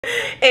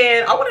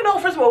And I want to know,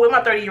 first of all, where my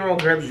 30-year-old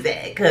girlie's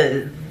at,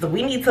 because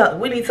we need to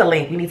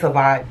link, we need to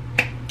vibe.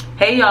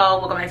 Hey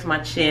y'all, welcome back to my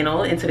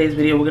channel. In today's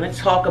video, we're gonna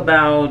talk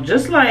about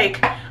just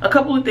like a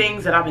couple of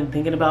things that I've been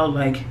thinking about.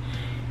 Like,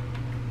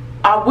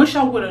 I wish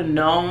I would have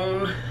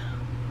known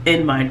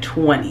in my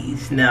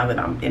 20s now that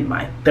I'm in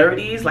my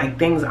 30s, like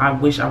things I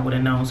wish I would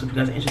have known. So if you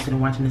guys are interested in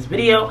watching this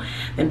video,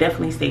 then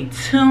definitely stay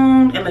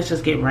tuned and let's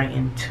just get right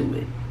into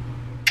it.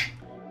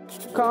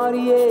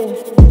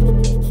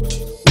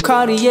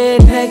 Cartier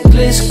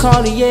necklace,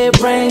 Cartier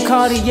ring,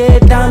 Cartier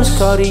diamonds,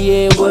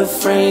 Cartier wood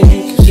frame.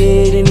 You can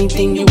get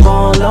anything you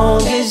want,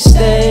 long as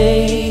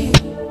stay.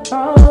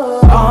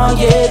 Oh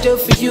yeah,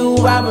 just for you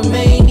I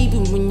remain,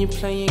 even when you're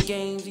playing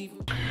games.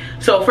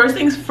 So first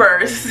things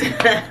first,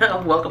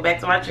 welcome back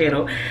to my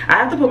channel. I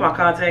have to put my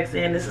contacts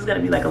in. This is gonna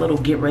be like a little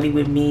get ready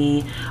with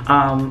me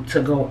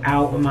to go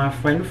out with my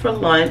friend for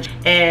lunch.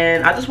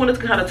 And I just wanted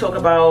to kind of talk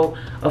about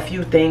a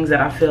few things that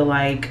I feel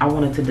like I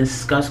wanted to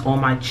discuss on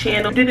my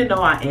channel. Didn't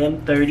know I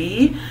am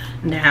 30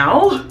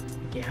 now,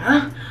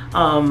 yeah.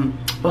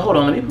 But hold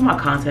on, let me put my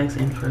contacts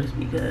in first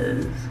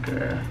because,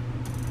 girl,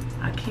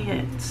 I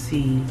can't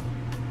see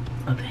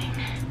a thing.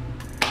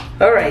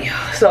 All right,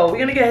 so we're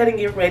gonna go ahead and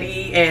get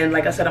ready, and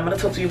like I said, I'm gonna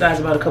talk to you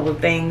guys about a couple of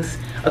things,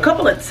 a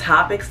couple of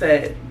topics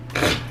that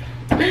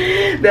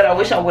I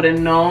wish I would have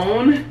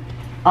known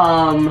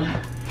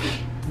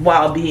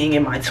while being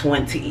in my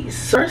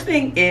 20s. First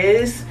thing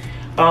is,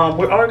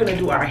 we're all gonna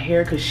do our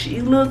hair because she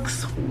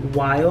looks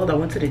wild. I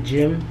went to the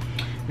gym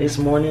this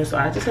morning, so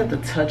I just have to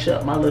touch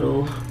up my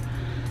little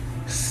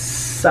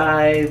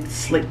side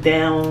slick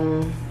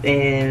down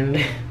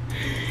and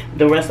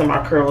the rest of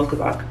my curls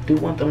because I do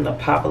want them to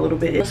pop a little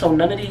bit. So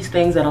none of these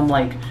things that I'm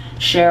like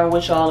sharing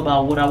with y'all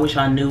about what I wish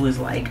I knew is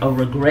like a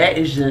regret.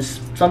 It's just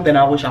something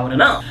I wish I would have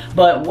known.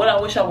 But what I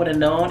wish I would have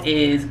known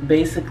is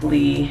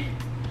basically,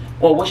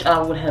 or wish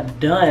I would have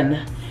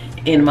done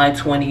in my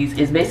 20s,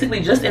 is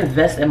basically just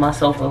invest in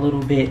myself a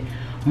little bit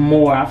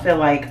more. I feel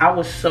like I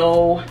was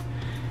so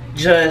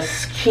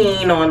just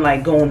keen on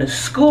like going to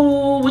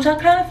school, which I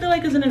kind of feel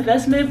like is an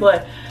investment,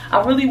 but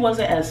I really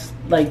wasn't as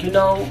like, you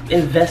know,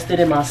 invested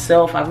in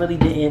myself. I really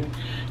didn't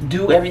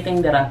do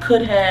everything that I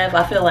could have.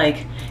 I feel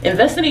like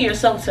investing in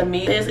yourself to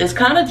me is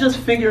kind of just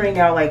figuring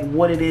out like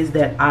what it is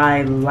that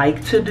I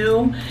like to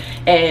do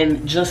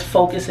and just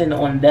focusing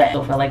on that.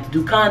 So if I like to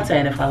do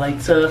content, if I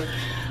like to,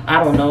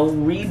 I don't know,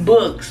 read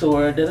books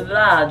or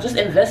just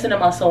investing in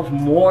myself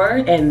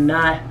more and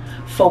not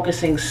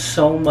focusing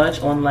so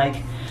much on like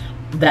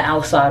the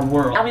outside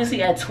world.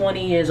 Obviously at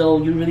 20 years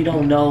old, you really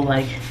don't know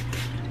like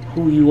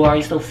who you are.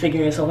 You're still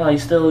figuring yourself out. You're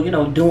still, you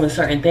know, doing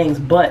certain things.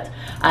 But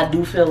I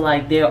do feel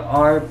like there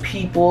are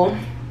people,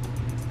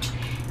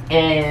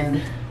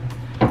 and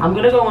I'm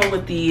gonna go in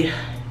with the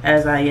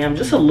As I Am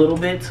just a little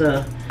bit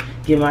to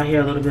give my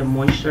hair a little bit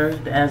moisture.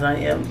 The As I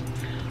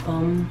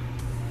Am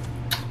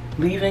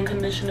leave-in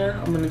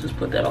conditioner. I'm gonna just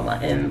put that on my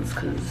ends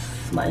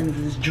because my ends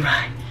is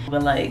dry.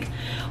 But like,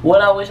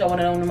 what I wish I would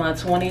have known in my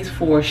 20s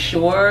for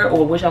sure,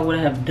 or wish I would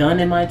have done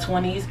in my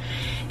 20s,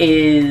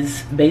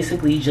 is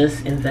basically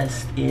just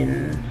invest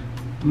in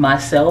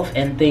myself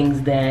and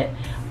things that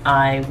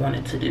I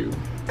wanted to do.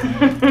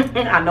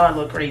 I know I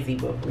look crazy,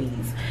 but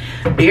please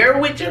bear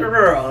with your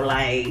girl.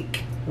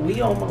 Like,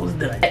 we almost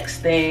done. Next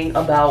thing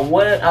about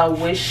what I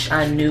wish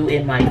I knew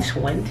in my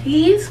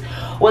 20s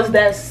was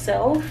that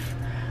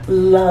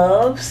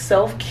self-love,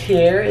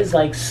 self-care is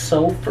like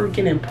so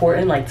freaking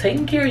important. Like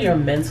taking care of your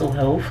mental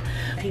health.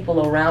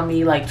 People around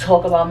me like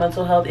talk about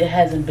mental health. It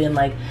hasn't been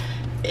like,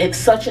 it's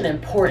such an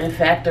important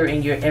factor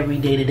in your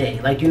everyday to day.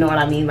 Like, you know what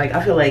I mean? Like,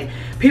 I feel like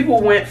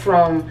people went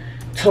from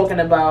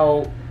talking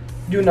about,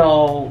 you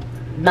know,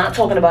 not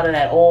talking about it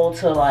at all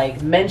to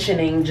like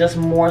mentioning just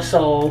more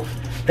so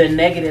the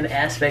negative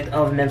aspect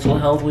of mental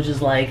health, which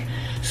is like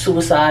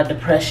suicide,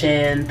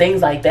 depression,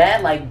 things like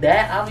that. Like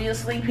that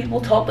obviously people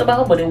talked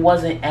about, but it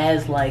wasn't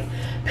as like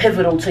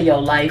pivotal to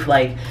your life.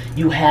 Like,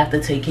 you have to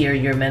take care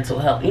of your mental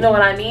health, you know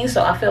what I mean?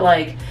 So I feel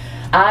like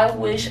I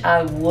wish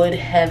I would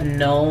have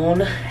known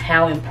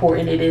how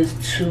important it is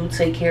to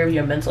take care of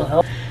your mental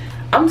health.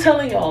 I'm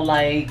telling y'all,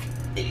 like,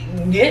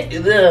 life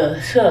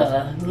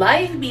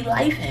be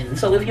lifing.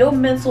 So if your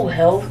mental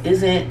health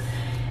isn't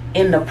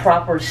in the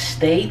proper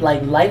state,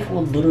 like, life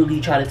will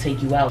literally try to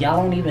take you out.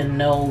 Y'all don't even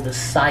know the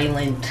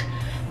silent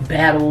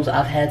battles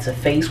I've had to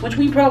face, which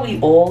we probably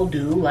all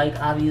do.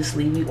 Like,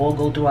 obviously we all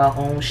go through our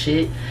own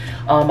shit,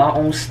 our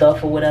own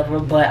stuff or whatever.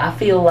 But I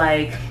feel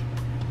like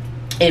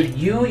if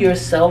you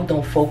yourself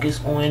don't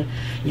focus on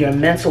your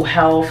mental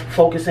health,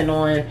 focusing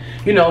on,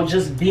 you know,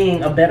 just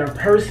being a better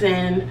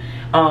person,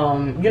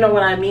 you know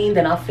what I mean,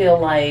 then I feel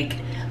like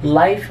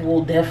life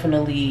will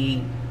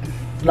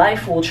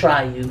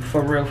try you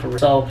for real, for real.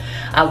 So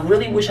I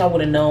really wish I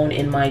would have known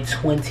in my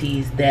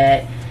 20s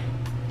that,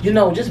 you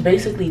know, just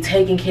basically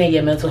taking care of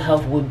your mental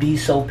health would be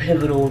so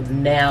pivotal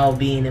now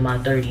being in my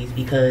 30s,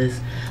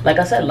 because like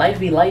I said, life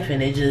be life,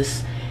 and it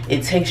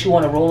takes you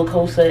on a roller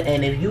coaster,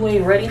 and if you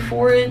ain't ready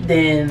for it,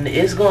 then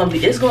it's going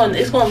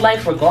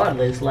life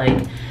regardless.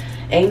 Like,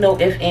 ain't no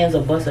ifs, ands,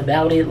 or buts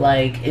about it.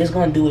 Like, it's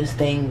gonna do its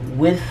thing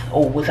with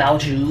or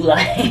without you.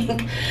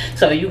 Like,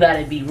 so you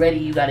gotta be ready,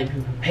 you gotta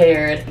be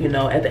prepared. You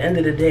know, at the end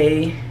of the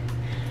day,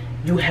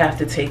 you have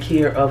to take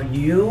care of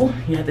you.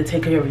 You have to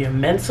take care of your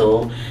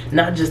mental,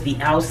 not just the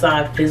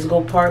outside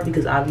physical part,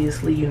 because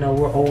obviously, you know,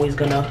 we're always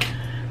gonna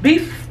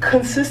be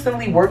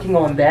consistently working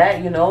on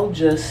that. You know,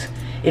 just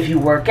if you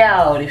work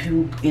out, if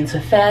you into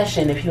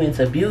fashion, if you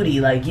into beauty,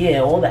 like,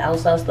 yeah, all the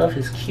outside stuff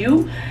is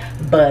cute,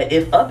 but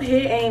if up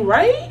here ain't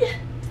right,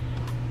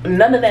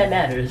 none of that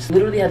matters. You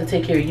literally have to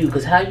take care of you,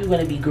 because how you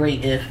gonna be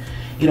great if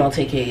you don't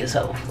take care of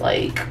yourself?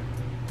 Like,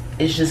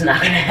 it's just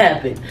not gonna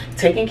happen.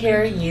 Taking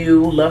care of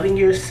you, loving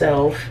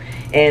yourself,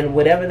 and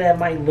whatever that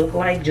might look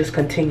like, just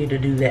continue to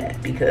do that,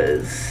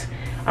 because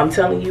I'm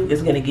telling you,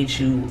 it's gonna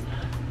get you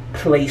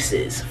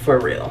places for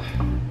real.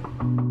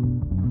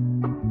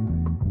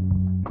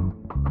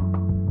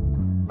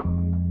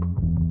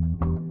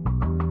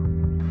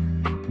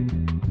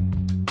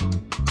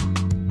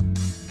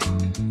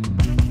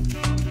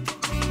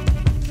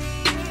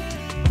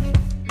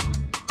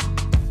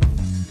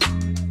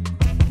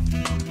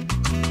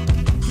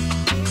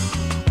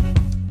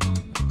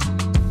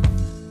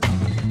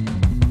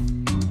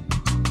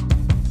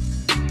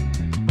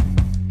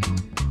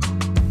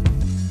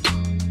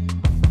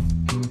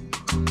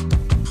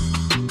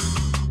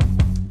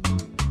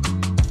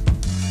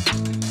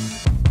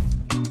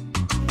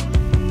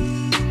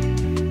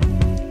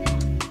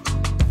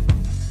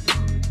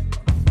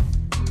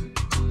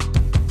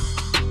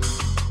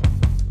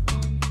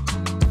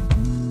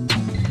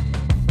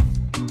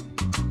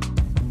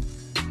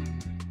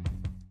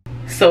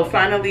 So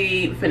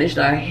finally finished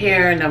our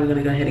hair. Now we're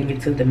gonna go ahead and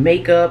get to the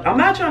makeup. I'm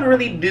not trying to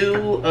really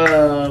do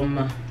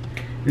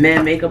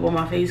matte makeup on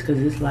my face because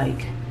it's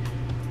like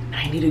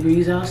 90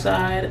 degrees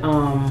outside.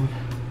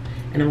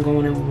 And I'm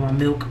going in with my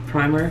Milk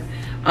primer.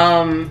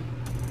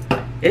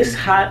 It's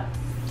hot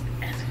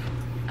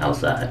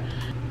outside.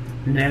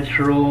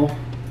 Natural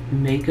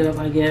makeup,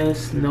 I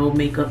guess. No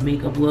makeup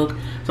look.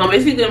 So I'm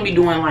basically gonna be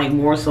doing like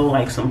more so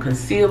like some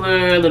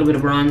concealer, a little bit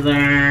of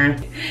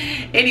bronzer.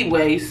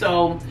 Anyway,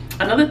 so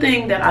another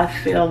thing that I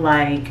feel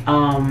like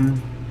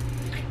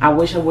I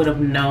wish I would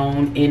have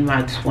known in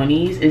my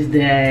 20s is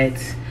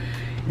that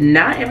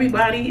not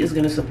everybody is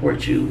gonna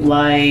support you.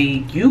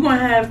 Like, you gonna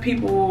have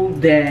people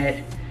that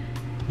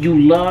you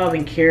love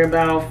and care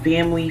about,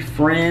 family,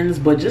 friends,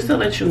 but just to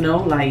let you know,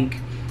 like,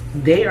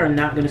 they are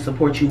not gonna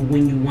support you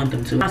when you want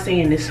them to. I'm not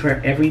saying this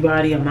for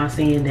everybody. I'm not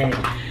saying that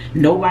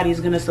nobody's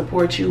gonna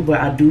support you, but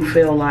I do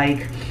feel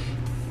like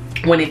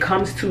when it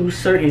comes to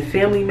certain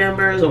family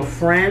members or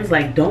friends,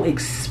 like, don't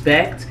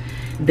expect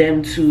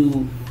them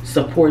to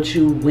support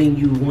you when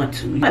you want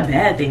to. It's not a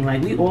bad thing.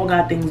 Like, we all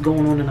got things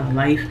going on in our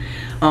life.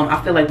 I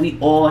feel like we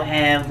all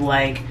have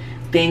like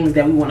things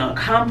that we want to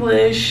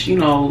accomplish, you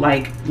know,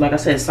 like I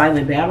said,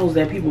 silent battles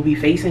that people be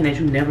facing that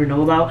you never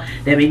know about,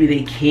 that maybe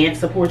they can't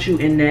support you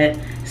in that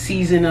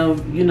season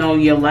of, you know,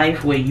 your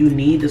life where you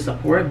need the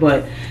support.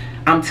 But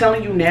I'm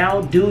telling you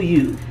now, do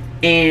you.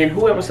 And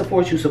whoever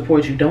supports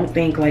you. Don't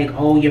think like,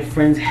 oh, your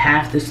friends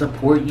have to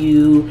support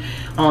you,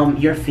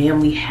 your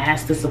family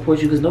has to support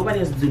you, because nobody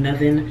has to do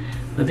nothing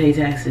but pay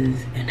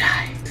taxes and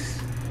die.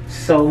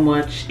 So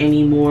much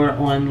anymore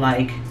on,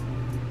 like,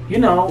 you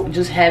know,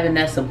 just having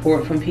that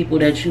support from people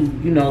that you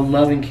know,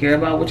 love and care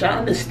about, which I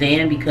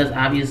understand, because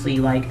obviously,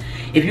 like,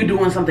 if you're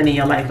doing something in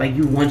your life, like,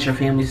 you want your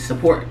family's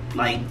support,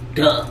 like,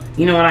 duh,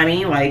 you know what I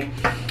mean? Like,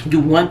 you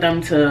want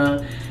them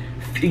to,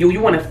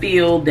 you want to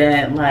feel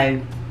that,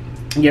 like,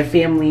 your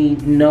family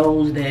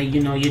knows that,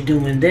 you know, you're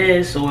doing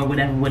this or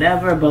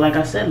whatever. But like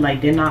I said,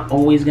 like, they're not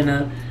always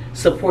gonna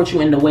support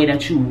you in the way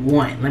that you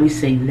want. Let me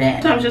say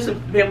that. Sometimes just a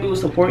family will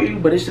support you,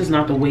 but it's just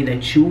not the way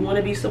that you want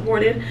to be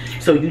supported.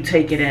 So you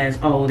take it as,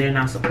 oh, they're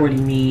not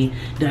supporting me,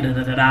 da da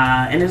da da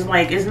da. And it's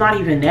like, it's not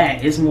even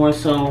that. It's more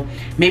so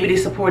maybe they're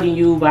supporting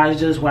you by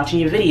just watching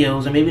your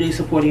videos, or maybe they're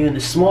supporting you in the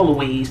smaller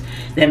ways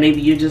that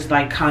maybe you're just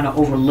like kind of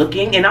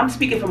overlooking. And I'm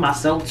speaking for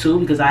myself too,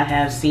 because I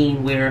have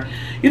seen where,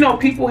 you know,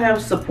 people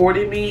have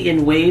supported me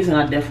in ways, and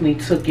I definitely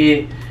took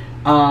it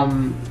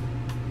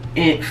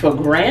for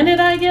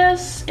granted, I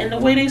guess, in the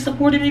way they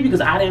supported me,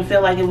 because I didn't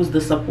feel like it was the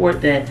support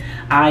that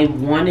I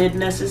wanted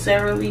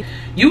necessarily.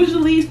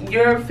 Usually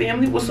your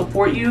family will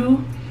support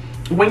you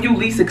when you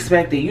least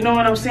expect it, you know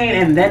what I'm saying?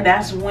 And then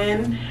that's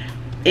when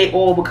it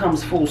all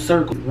becomes full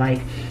circle.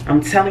 Like, I'm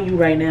telling you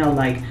right now,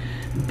 like,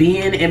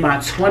 being in my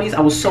 20s,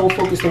 I was so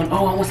focused on,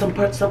 oh, I want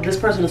this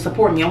person to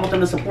support me, I want them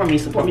to support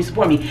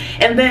me.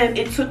 And then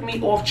it took me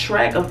off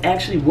track of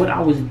actually what I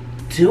was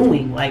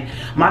doing. Like,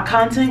 my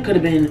content could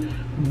have been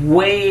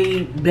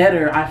way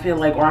better, I feel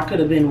like, or I could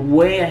have been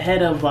way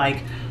ahead of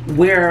like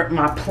where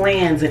my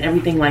plans and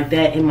everything like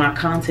that in my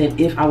content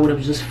if I would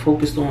have just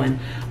focused on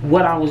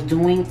what I was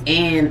doing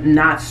and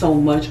not so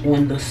much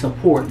on the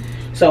support.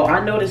 So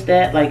I noticed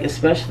that, like,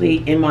 especially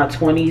in my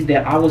 20s,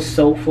 that I was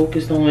so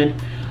focused on,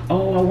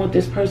 oh, I want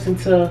this person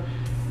to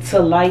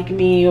like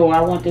me, or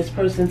I want this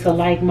person to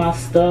like my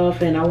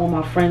stuff, and I want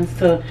my friends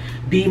to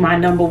be my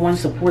 #1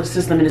 support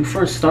system. And when you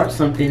first start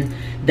something,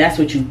 that's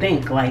what you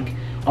think. Like,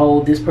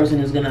 oh, this person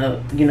is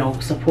gonna, you know,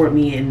 support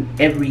me in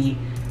every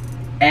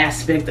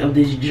aspect of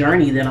this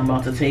journey that I'm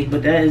about to take.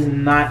 But that is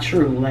not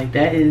true. Like,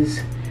 that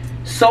is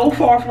so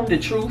far from the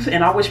truth,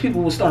 and I wish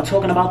people would start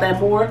talking about that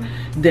more,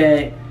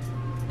 that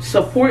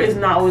support is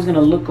not always going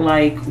to look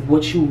like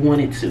what you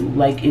want it to.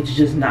 Like, it's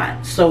just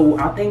not. So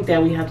I think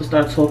that we have to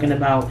start talking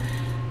about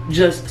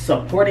just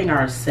supporting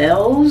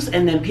ourselves,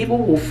 and then people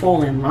will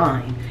fall in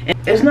line. And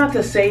it's not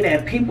to say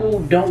that people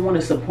don't want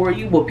to support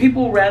you, but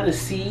people rather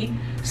support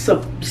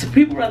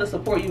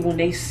you when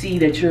they see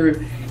that you're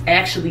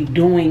actually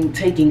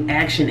taking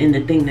action in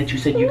the thing that you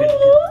said you're gonna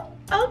do.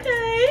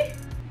 Okay,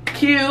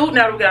 cute.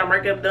 Now that we got our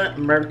makeup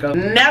done,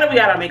 now that we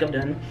got our makeup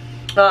done,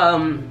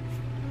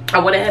 I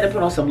went ahead and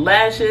put on some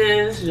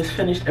lashes, just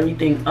finished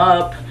everything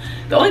up.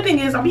 The only thing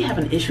is, I'll be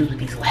having issues with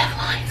these laugh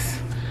lines.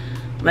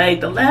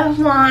 Like, the laugh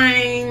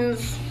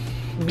lines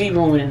be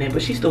ruining it,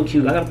 but she's still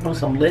cute. I gotta put on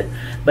some lip.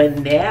 But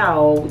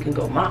now we can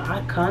go, my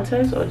eye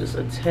contacts are just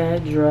a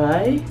tad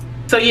dry.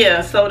 So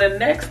yeah, so the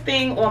next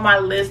thing on my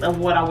list of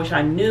what I wish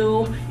I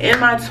knew in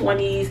my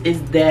 20s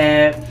is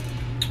that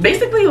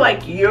basically,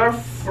 like, your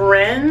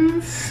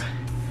friends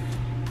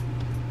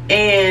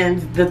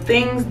and the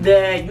things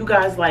that you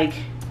guys like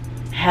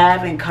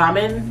have in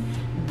common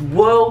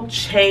will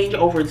change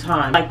over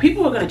time. Like,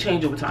 people are going to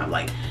change over time.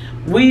 Like,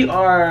 we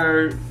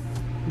are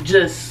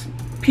just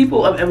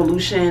people of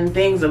evolution,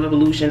 things of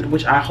evolution,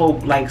 which I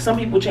hope, like, some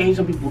people change,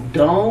 some people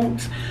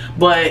don't,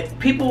 but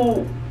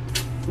people,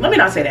 let me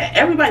not say that,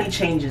 everybody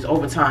changes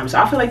over time. So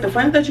I feel like the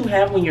friends that you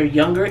have when you're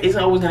younger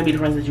isn't always going to be the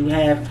friends that you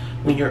have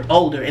when you're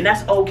older, and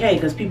that's okay,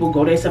 because people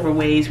go their separate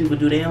ways, people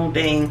do their own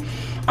thing.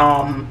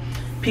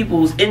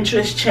 People's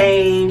interests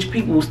change,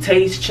 people's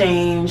tastes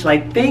change,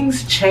 like,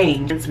 things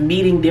change. It's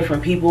meeting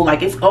different people.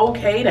 Like, it's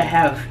okay to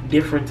have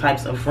different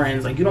types of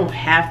friends. Like, you don't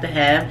have to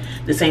have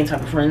the same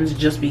type of friends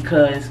just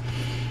because,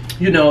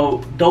 you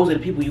know, those are the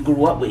people you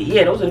grew up with.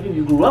 Yeah, those are the people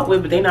you grew up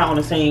with, but they're not on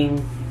the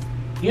same,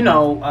 you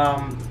know,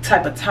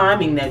 type of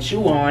timing that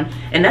you on.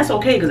 And that's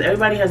okay, because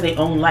everybody has their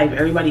own life.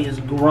 Everybody is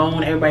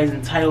grown. Everybody's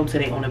entitled to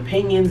their own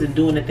opinions and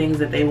doing the things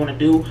that they want to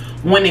do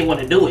when they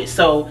want to do it.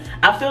 So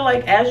I feel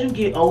like as you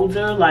get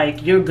older,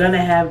 like, you're gonna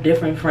have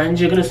different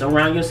friends. You're gonna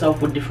surround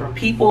yourself with different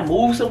people.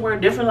 Move somewhere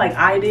different, like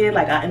I did.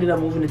 Like, I ended up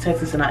moving to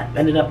Texas, and I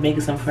ended up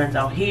making some friends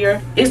out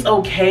here. It's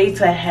okay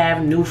to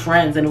have new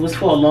friends. And it was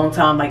for a long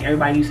time, like,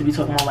 everybody used to be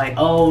talking about, like,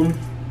 oh,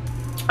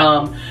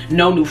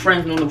 no new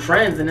friends, no new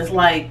friends. And it's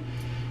like,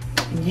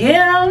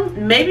 yeah,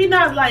 maybe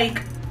not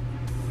like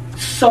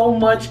so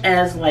much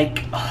as like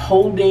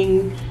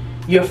holding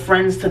your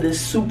friends to this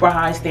super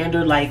high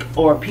standard, like,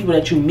 or people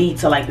that you meet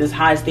to like this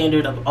high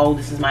standard of, oh,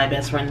 this is my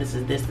best friend, this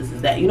is this, this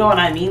is that, you know what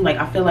I mean? Like,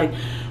 I feel like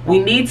we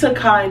need to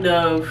kind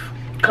of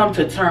come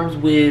to terms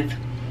with,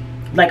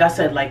 like I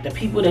said, like, the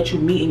people that you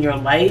meet in your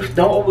life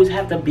don't always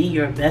have to be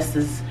your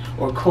bestest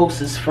or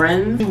closest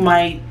friends. You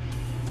might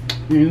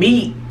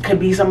meet could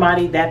be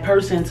somebody, that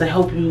person, to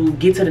help you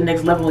get to the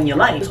next level in your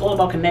life. It's all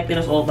about connecting,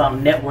 it's all about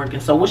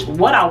networking. So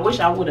what I wish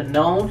I would have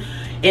known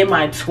in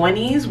my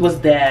 20s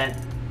was that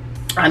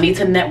I need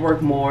to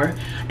network more,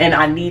 and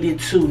I needed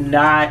to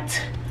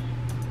not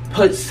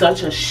put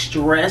such a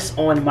stress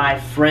on my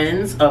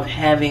friends of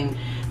having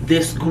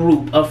this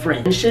group of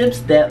friendships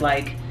that,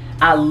 like,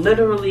 I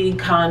literally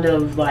kind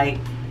of like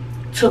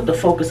took the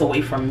focus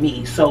away from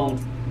me. So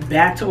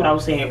back to what I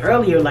was saying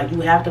earlier, like,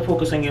 you have to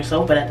focus on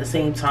yourself, but at the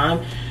same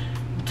time,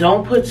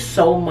 don't put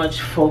so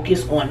much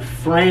focus on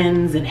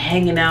friends and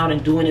hanging out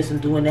and doing this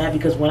and doing that,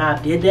 because when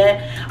I did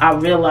that, I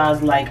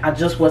realized, like, I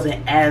just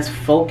wasn't as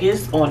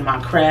focused on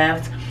my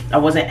craft. I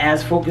wasn't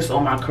as focused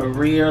on my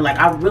career. Like,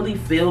 I really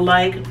feel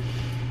like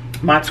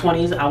my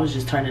 20s, I was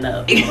just turning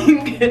up.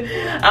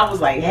 I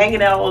was like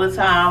hanging out all the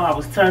time. I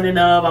was turning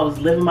up. I was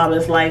living my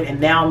best life.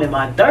 And now I'm in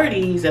my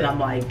 30s, and I'm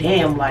like,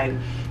 damn, like,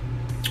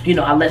 you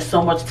know, I let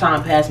so much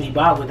time pass me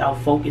by without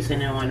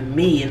focusing on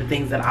me and the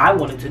things that I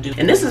wanted to do.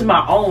 And this is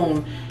my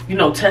own, you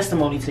know,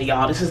 testimony to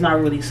y'all. This is not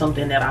really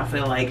something that I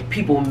feel like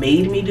people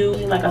made me do.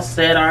 Like I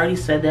said, I already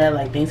said that,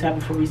 like, things happen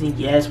for a reason.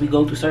 Yes, we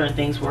go through certain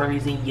things for a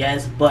reason.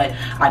 Yes, but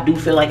I do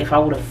feel like if I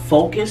would have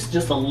focused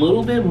just a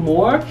little bit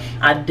more,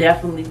 I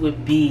definitely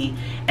would be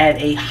at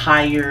a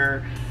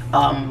higher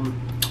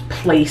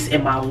place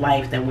in my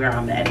life than where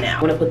I'm at now.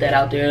 I'm gonna put that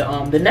out there.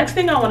 The next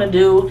thing I want to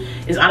do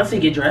is honestly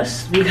get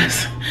dressed,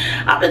 because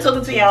I've been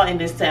talking to y'all in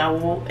this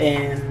towel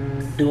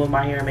and doing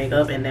my hair and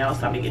makeup, and now it's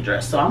time to get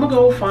dressed. So I'm gonna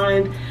go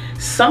find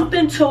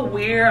something to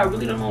wear. I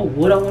really don't know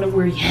what I want to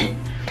wear yet.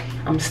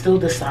 I'm still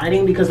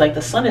deciding, because like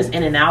the sun is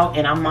in and out,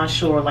 and I'm not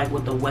sure like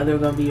what the weather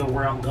gonna be or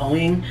where I'm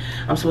going.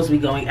 I'm supposed to be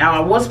going out.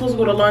 I was supposed to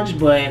go to lunch,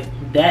 but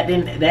that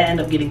ended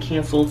up getting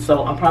canceled.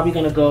 So I'm probably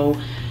gonna go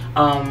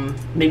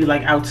maybe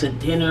like out to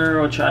dinner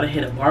or try to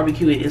hit a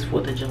barbecue. It is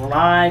 4th of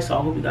July, so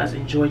I hope you guys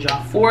enjoyed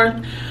y'all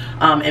 4th,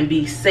 and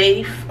be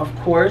safe, of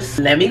course.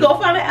 Let me go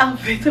find an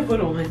outfit to put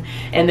on,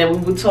 and then we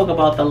will talk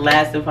about the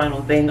last and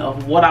final thing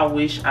of what I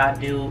wish I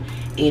do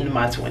in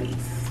my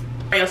 20s.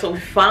 Alright, so we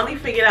finally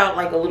figured out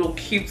like a little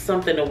cute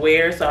something to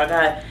wear. So I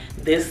got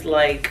this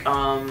like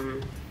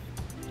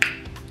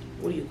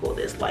what do you call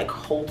this, like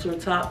halter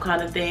top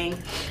kind of thing,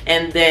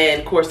 and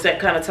then corset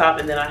kind of top,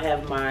 and then I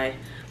have my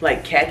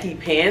like khaki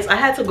pants. I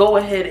had to go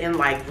ahead and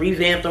like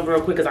revamp them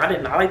real quick because I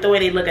did not like the way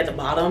they look at the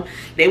bottom.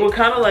 They were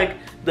kind of like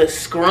the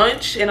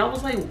scrunch, and I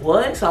was like,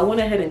 what? So I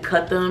went ahead and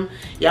cut them.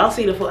 Y'all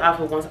see the full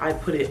outfit once I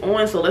put it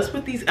on. So let's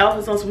put these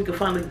outfits on so we can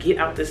finally get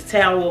out this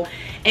towel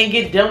and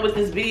get done with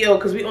this video,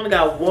 because we only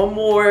got one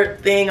more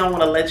thing I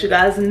want to let you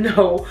guys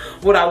know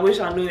what I wish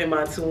I knew in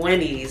my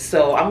 20s.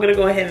 So I'm gonna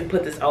go ahead and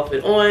put this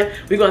outfit on.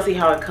 We're gonna see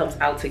how it comes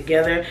out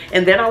together,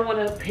 and then I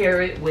want to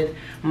pair it with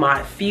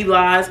my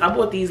Fila's. I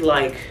bought these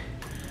like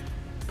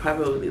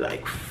probably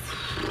like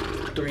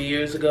 3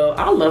 years ago.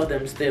 I love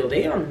them still.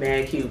 They are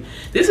mad cute.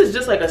 This is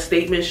just like a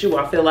statement shoe,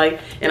 I feel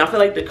like, and I feel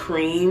like the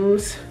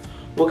creams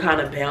will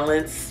kind of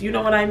balance, you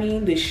know what I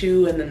mean, the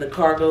shoe and then the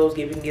cargos,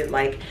 giving it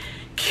like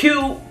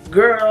cute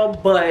girl,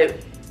 but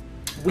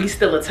we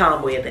still a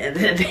tomboy at the end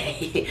of the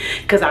day,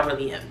 because I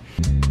really am.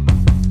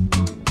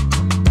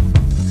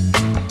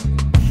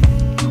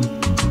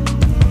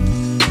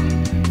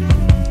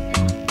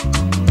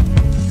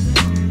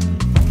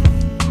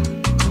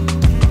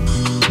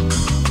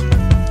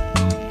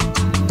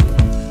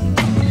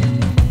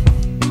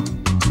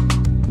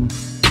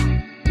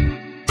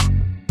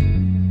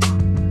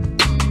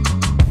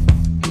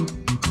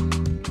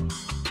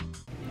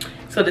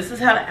 So this is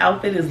how the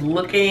outfit is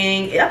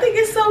looking. I think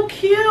it's so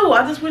cute.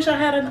 I just wish I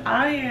had an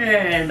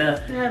iron. I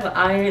have an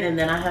iron, and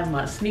then I have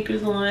my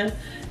sneakers on,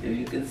 if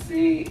you can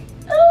see.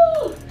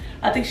 Oh,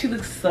 I think she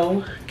looks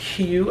so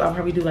cute. I'll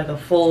probably do like a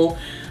full,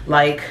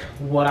 like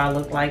what I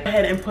look like. Go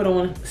ahead and put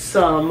on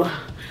some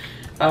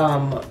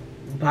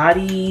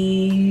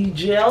body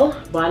gel,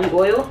 body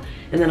oil,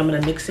 and then I'm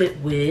gonna mix it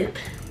with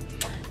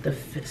the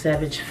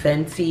Savage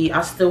Fenty.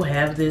 I still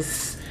have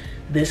this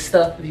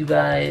stuff if you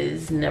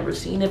guys never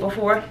seen it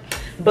before.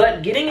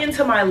 But getting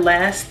into my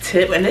last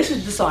tip, and this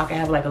is just so I can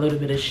have like a little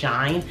bit of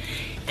shine,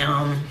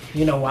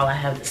 you know, while I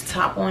have this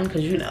top on,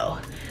 because you know,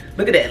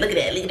 look at that, look at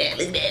that, look at that,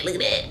 look at that, look at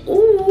that.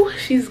 Ooh,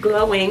 she's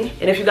glowing.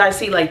 And if you guys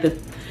see like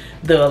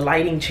the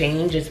lighting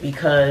change, it's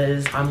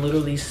because I'm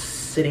literally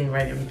sitting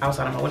right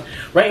outside of my window,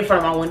 right in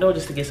front of my window,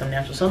 just to get some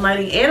natural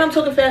sunlighting. And I'm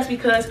talking fast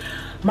because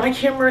my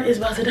camera is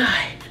about to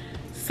die.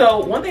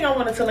 So one thing I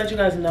wanted to let you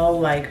guys know,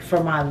 like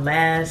for my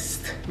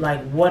last,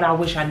 like what I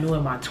wish I knew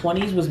in my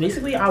 20s was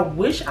basically, I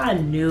wish I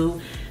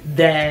knew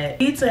that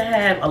you need to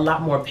have a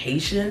lot more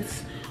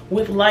patience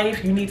with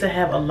life. You need to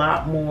have a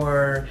lot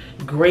more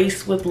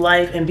grace with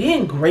life and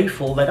being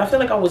grateful. Like I feel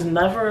like I was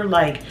never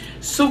like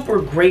super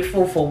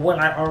grateful for what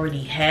I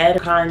already had.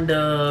 Kind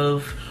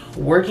of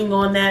working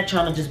on that,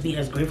 trying to just be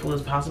as grateful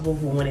as possible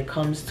for when it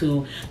comes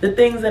to the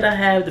things that I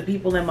have, the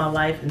people in my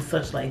life and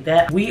such like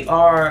that. We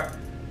are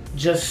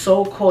just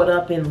so caught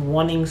up in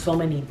wanting so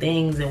many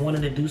things and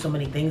wanting to do so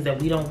many things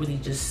that we don't really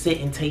just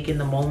sit and take in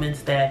the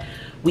moments that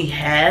we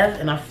have.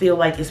 And I feel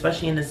like,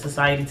 especially in this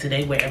society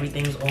today where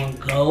everything's on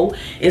go,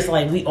 it's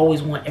like we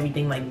always want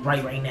everything like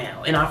right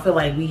now. And I feel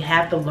like we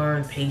have to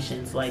learn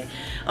patience, like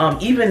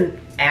even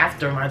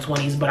after my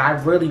 20s. But I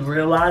really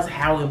realized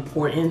how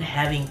important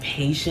having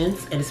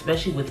patience, and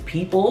especially with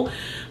people,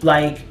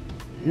 like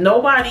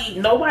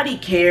nobody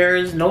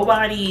cares,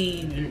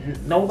 nobody's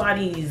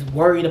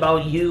worried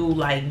about you.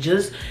 Like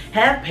just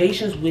have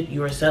patience with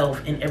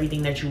yourself and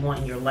everything that you want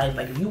in your life.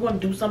 Like if you want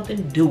to do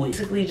something, do it.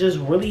 Basically just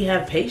really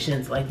have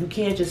patience. Like you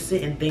can't just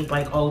sit and think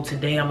like, oh,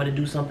 today I'm gonna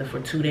do something for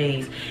 2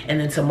 days and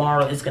then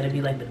tomorrow it's gonna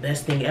be like the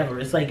best thing ever.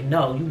 It's like,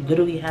 no, you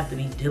literally have to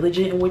be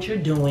diligent in what you're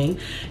doing.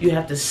 You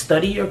have to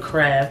study your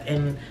craft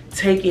and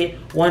take it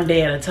one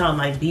day at a time.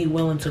 Like be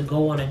willing to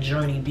go on a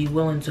journey, be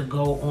willing to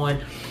go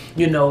on,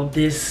 you know,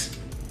 this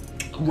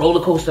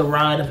roller coaster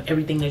ride of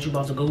everything that you're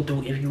about to go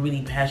through if you're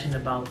really passionate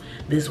about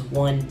this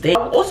one thing.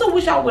 I also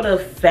wish I would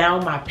have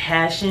found my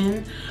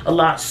passion a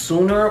lot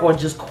sooner, or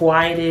just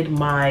quieted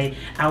my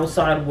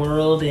outside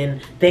world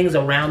and things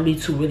around me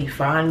to really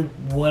find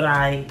what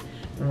I'm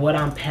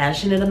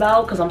passionate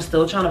about, because I'm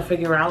still trying to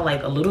figure out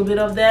like a little bit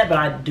of that. But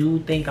I do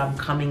think I'm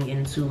coming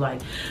into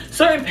like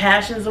certain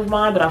passions of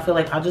mine, but I feel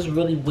like I just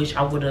really wish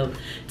I would have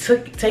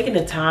taken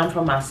the time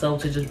for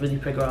myself to just really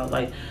figure out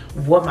like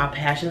what my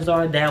passions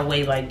are. That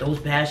way like those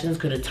passions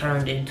could have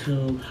turned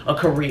into a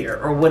career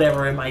or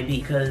whatever it might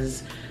be.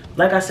 Because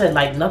like I said,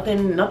 like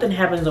nothing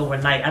happens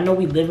overnight. I know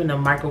we live in a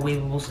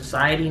microwavable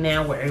society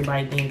now where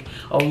everybody think,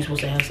 oh, you're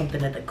supposed to have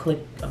something at the click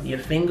of your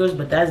fingers,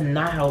 but that's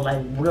not how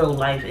like real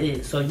life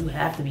is. So you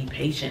have to be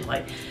patient,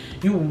 like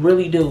you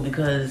really do,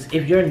 because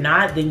if you're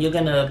not, then you're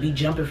gonna be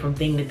jumping from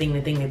thing to thing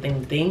to thing to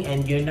thing to thing,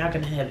 and you're not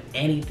gonna have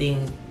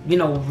anything, you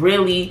know,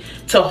 really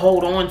to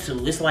hold on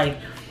to. It's like,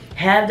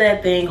 have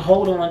that thing,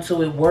 hold on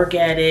to it, work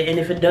at it, and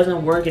if it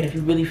doesn't work and if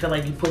you really feel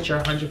like you put your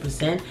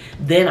 100%,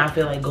 then I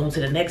feel like going to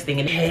the next thing.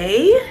 And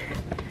hey,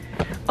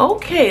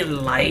 Okay,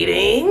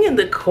 lighting in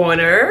the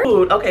corner.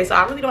 Okay, so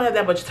I really don't have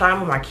that much time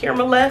on my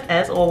camera left.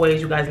 As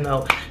always, you guys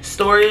know,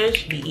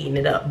 storage be eating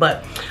it up.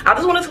 But I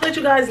just wanted to let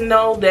you guys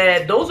know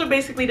that those are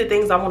basically the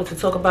things I wanted to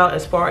talk about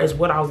as far as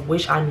what I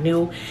wish I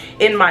knew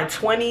in my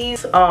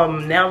 20s.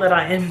 Now that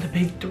I am the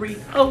big 3,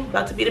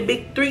 about to be the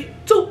big 3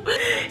 too.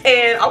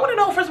 And I want to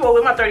know, first of all,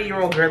 where my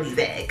 30-year-old girlies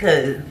at,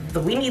 because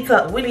we need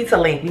to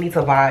link, we need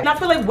to vibe. And I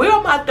feel like, where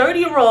are my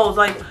 30-year-olds?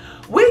 Like,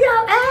 where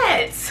y'all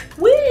at?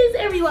 Where is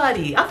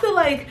everybody? I feel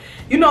like,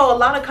 you know, a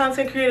lot of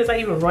content creators I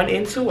even run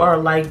into are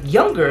like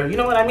younger, you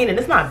know what I mean? And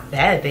it's not a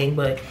bad thing,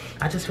 but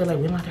I just feel like,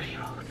 we're my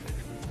 30-year-olds.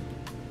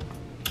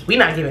 We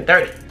not giving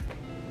 30.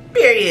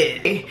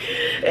 Period.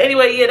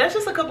 Anyway, yeah, that's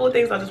just a couple of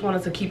things I just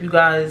wanted to keep you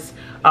guys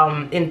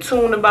in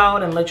tune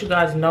about and let you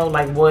guys know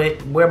like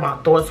where my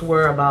thoughts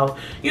were about,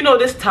 you know,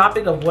 this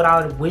topic of what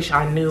I wish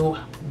I knew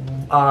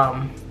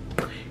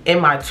in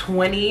my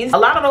 20s. A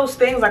lot of those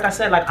things, like I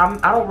said, like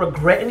I don't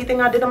regret anything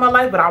I did in my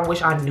life, but I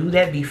wish I knew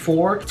that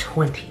before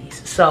 20s.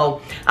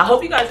 So I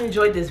hope you guys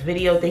enjoyed this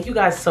video. Thank you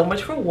guys so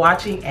much for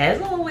watching,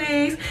 as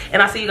always,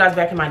 and I'll see you guys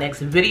back in my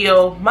next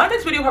video. My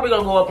next video probably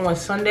gonna go up on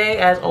Sunday.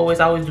 As always,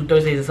 I always do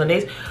Thursdays and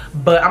Sundays,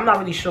 but I'm not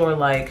really sure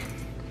like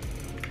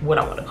what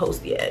I want to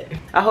post yet.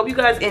 I hope you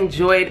guys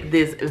enjoyed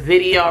this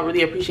video. I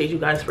really appreciate you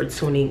guys for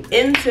tuning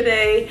in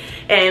today.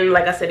 And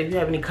like I said, if you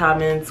have any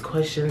comments,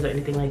 questions, or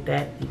anything like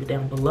that, leave it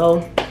down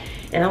below.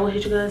 And I will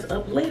hit you guys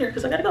up later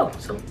because I gotta go.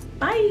 So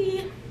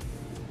bye.